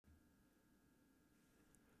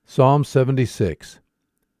Psalm 76.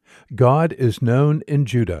 God is known in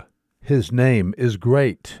Judah. His name is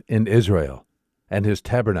great in Israel, and his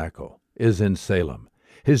tabernacle is in Salem.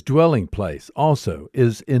 His dwelling place also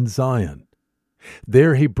is in Zion.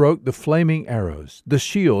 There he broke the flaming arrows, the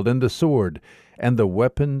shield and the sword, and the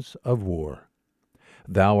weapons of war.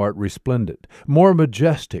 Thou art resplendent, more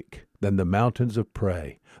majestic than the mountains of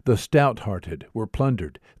prey. The stout-hearted were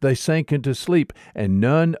plundered. They sank into sleep, and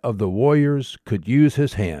none of the warriors could use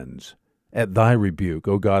his hands. At thy rebuke,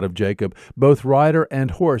 O God of Jacob, both rider and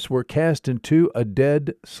horse were cast into a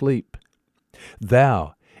dead sleep.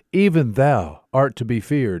 Thou, even thou, art to be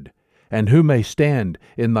feared, and who may stand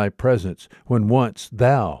in thy presence when once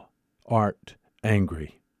thou art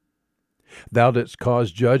angry? Thou didst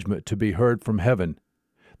cause judgment to be heard from heaven.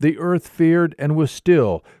 The earth feared and was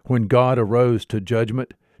still when God arose to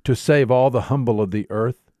judgment, to save all the humble of the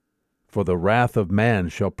earth. For the wrath of man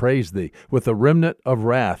shall praise thee. With the remnant of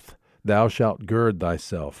wrath thou shalt gird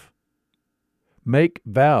thyself. Make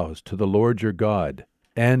vows to the Lord your God,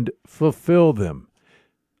 and fulfill them.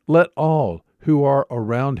 Let all who are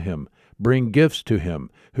around him bring gifts to him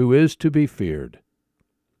who is to be feared.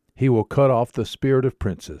 He will cut off the spirit of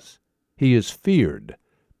princes. He is feared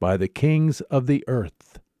by the kings of the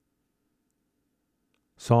earth.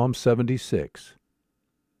 Psalm 76.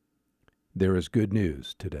 There is good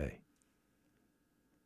news today.